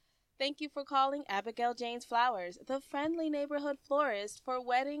Thank you for calling Abigail Jane's Flowers, the friendly neighborhood florist for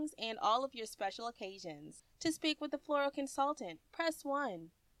weddings and all of your special occasions. To speak with the floral consultant, press 1.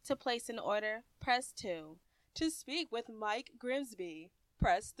 To place an order, press 2. To speak with Mike Grimsby,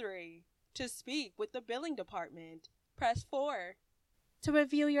 press 3. To speak with the billing department, press 4. To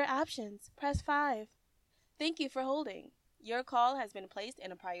review your options, press 5. Thank you for holding. Your call has been placed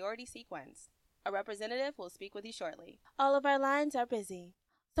in a priority sequence. A representative will speak with you shortly. All of our lines are busy,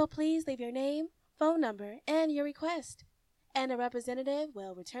 so please leave your name, phone number, and your request, and a representative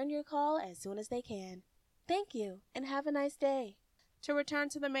will return your call as soon as they can. Thank you, and have a nice day. To return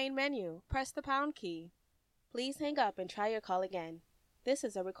to the main menu, press the pound key. Please hang up and try your call again. This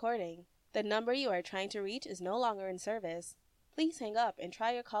is a recording. The number you are trying to reach is no longer in service. Please hang up and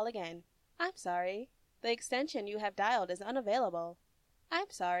try your call again. I'm sorry. The extension you have dialed is unavailable. I'm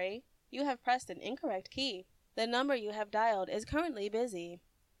sorry. You have pressed an incorrect key. The number you have dialed is currently busy.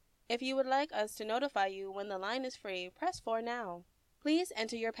 If you would like us to notify you when the line is free, press 4 now. Please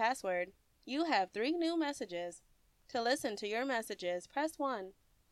enter your password. You have 3 new messages. To listen to your messages, press 1.